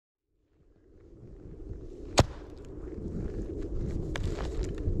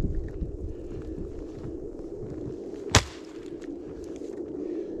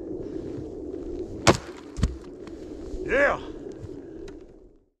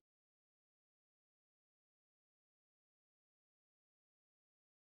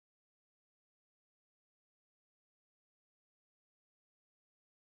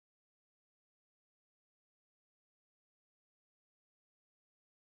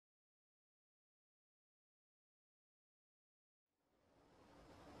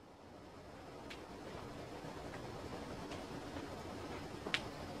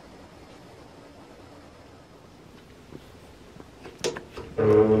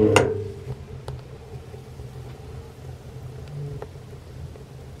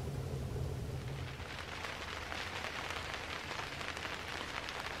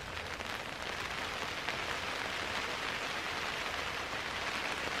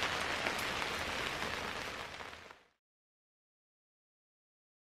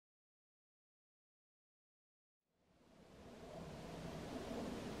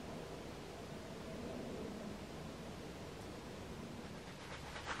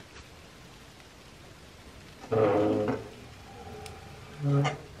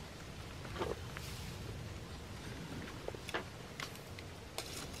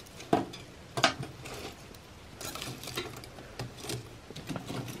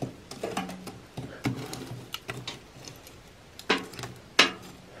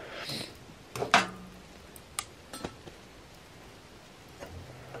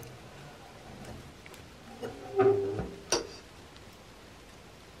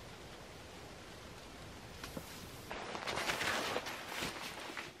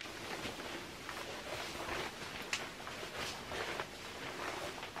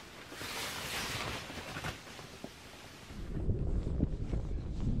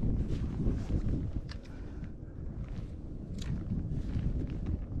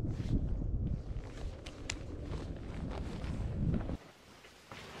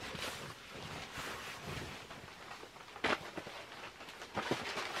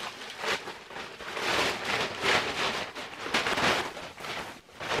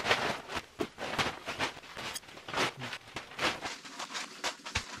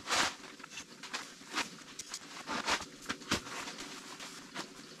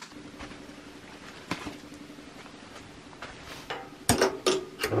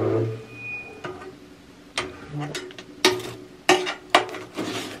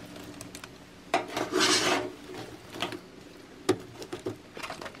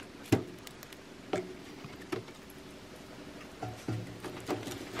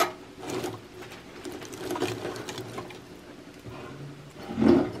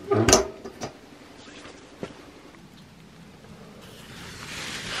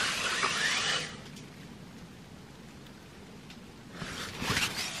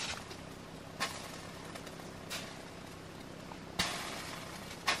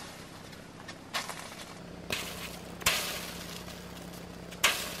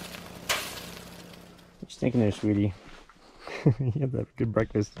Thinking there, sweetie. You have a good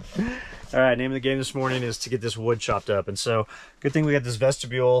breakfast. All right, name of the game this morning is to get this wood chopped up. And so, good thing we got this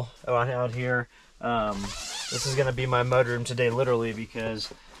vestibule out here. This is gonna be my mudroom today, literally,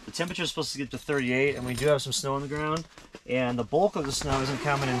 because the temperature is supposed to get to 38, and we do have some snow on the ground. And the bulk of the snow isn't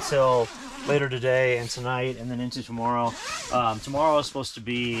coming until later today and tonight, and then into tomorrow. Tomorrow is supposed to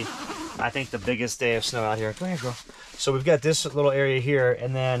be, I think, the biggest day of snow out here. Come here, girl. So we've got this little area here,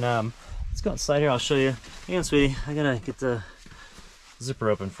 and then let's go outside here. I'll show you. Hang on, sweetie. I gotta get the zipper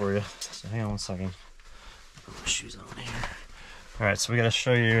open for you. So hang on one second. Put my shoes on here. All right, so we gotta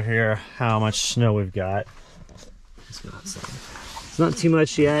show you here how much snow we've got. Let's go outside. It's not too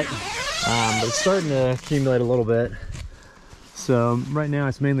much yet, but it's starting to accumulate a little bit. So right now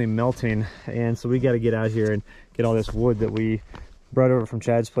it's mainly melting, and so we got to get out here and get all this wood that we brought over from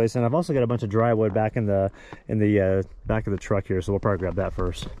Chad's place. And I've also got a bunch of dry wood back in the back of the truck here, so we'll probably grab that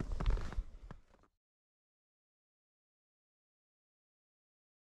first.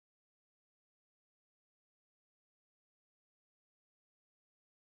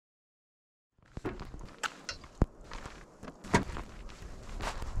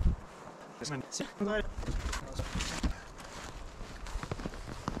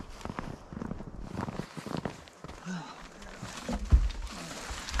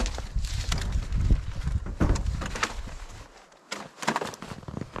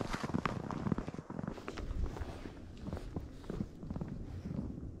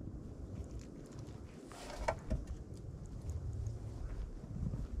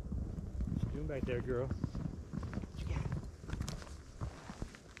 Back there, girl.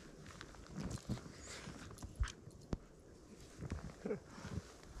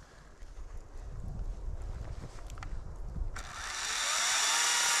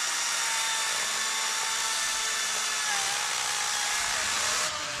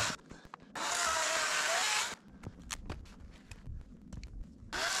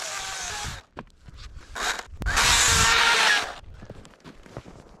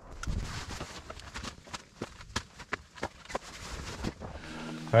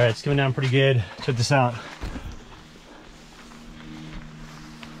 All right, it's coming down pretty good. Check this out.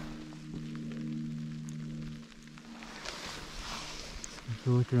 If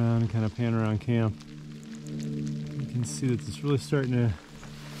you look around and kind of pan around camp, you can see that it's really starting to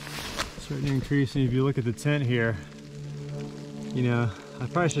starting to increase, and if you look at the tent here, you know, I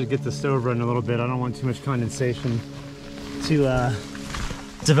probably should get the stove running a little bit. I don't want too much condensation to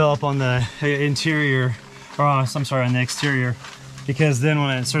develop on the interior, or I'm sorry, on the exterior, because then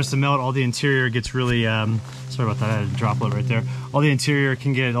when it starts to melt, all the interior gets really, sorry about that, I had a droplet right there. All the interior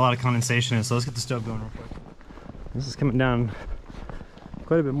can get a lot of condensation in, so let's get the stove going real quick. This is coming down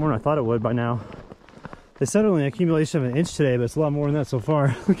quite a bit more than I thought it would by now. They said only an accumulation of 1 inch today, but it's a lot more than that so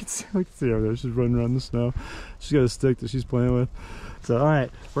far. We can see over there, she's running around the snow. She's got a stick that she's playing with. So, all right,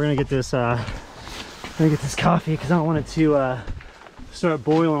 we're gonna get this coffee because I don't want it to start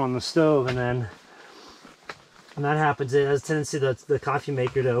boiling on the stove, and then when that happens, it has a tendency the coffee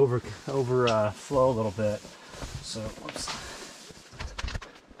maker to overflow a little bit. So, whoops.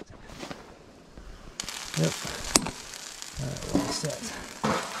 Yep. All right, we're all set.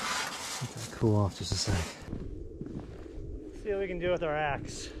 Let that cool off just a sec. See what we can do with our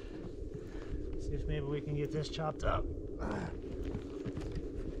axe. See if maybe we can get this chopped up. I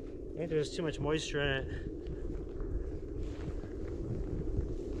think there's too much moisture in it.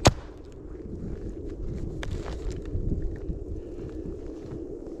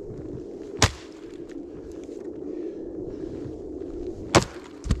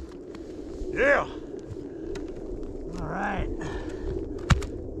 Yeah. All right.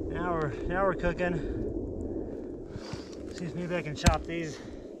 Now we're cooking. See if maybe I can chop these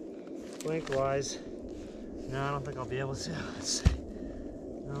lengthwise. No, I don't think I'll be able to. Let's see.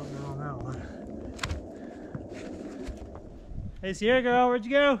 No, that one. Hey, Sierra girl, where'd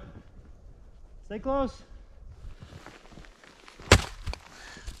you go? Stay close.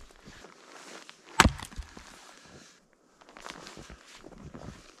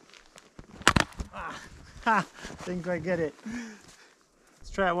 Ha! Didn't quite get it.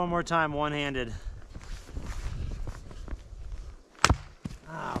 Let's try it one more time, one-handed.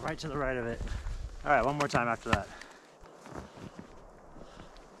 Ah, right to the right of it. All right, one more time after that.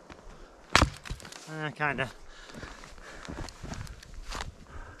 Kinda.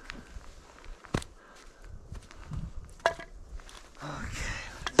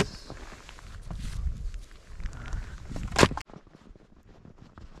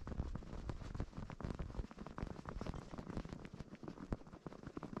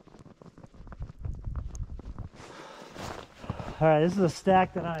 All right, this is a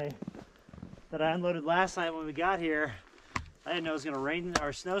stack that I unloaded last night when we got here. I didn't know it was gonna rain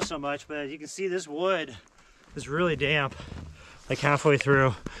or snow so much, but as you can see, this wood is really damp, like halfway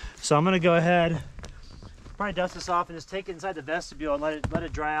through. So I'm gonna go ahead, probably dust this off and just take it inside the vestibule and let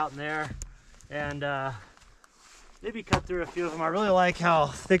it dry out in there, and maybe cut through a few of them. I really like how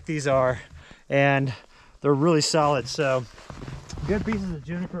thick these are, and they're really solid. So good pieces of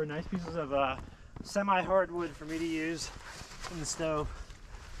juniper, nice pieces of semi-hardwood for me to use in the stove.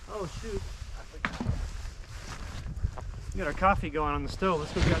 Oh shoot, we got our coffee going on the stove.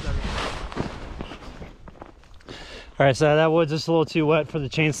 Let's go grab that. All right, so that wood's just a little too wet for the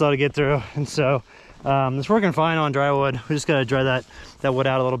chainsaw to get through, and so it's working fine on dry wood. We just gotta dry that wood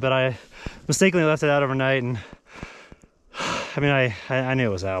out a little bit. I mistakenly left it out overnight, and I mean, I knew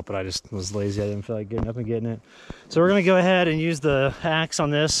it was out, but I just was lazy. I didn't feel like getting up and getting it. So we're gonna go ahead and use the axe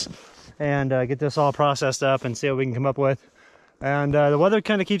on this and get this all processed up and see what we can come up with. And the weather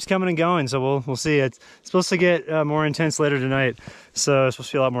kind of keeps coming and going, so we'll see. It's supposed to get more intense later tonight, so it's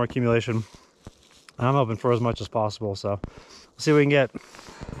supposed to be a lot more accumulation. I'm hoping for as much as possible, so we'll see what we can get.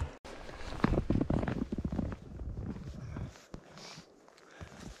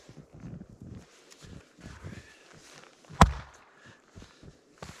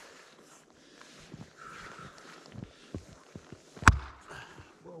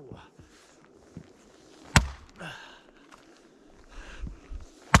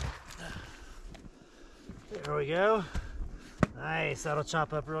 There we go. Nice, that'll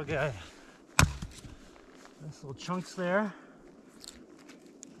chop up real good. Nice little chunks there.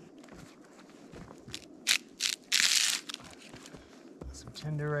 Some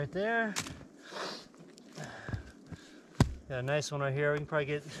tinder right there. Got a nice one right here. We can probably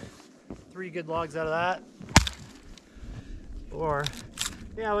get 3 good logs out of that. Or,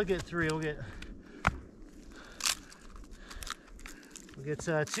 yeah, we'll get 3. We'll get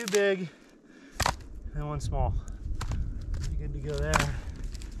 2 big and 1 small. Pretty good to go there.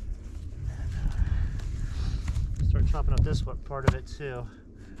 And, start chopping up this part of it too.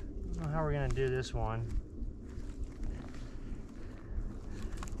 I don't know how we're gonna do this one.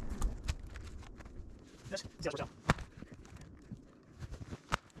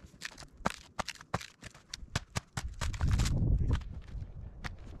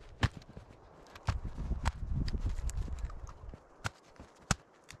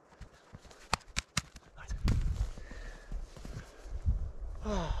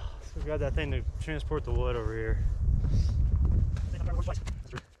 So we got that thing to transport the wood over here.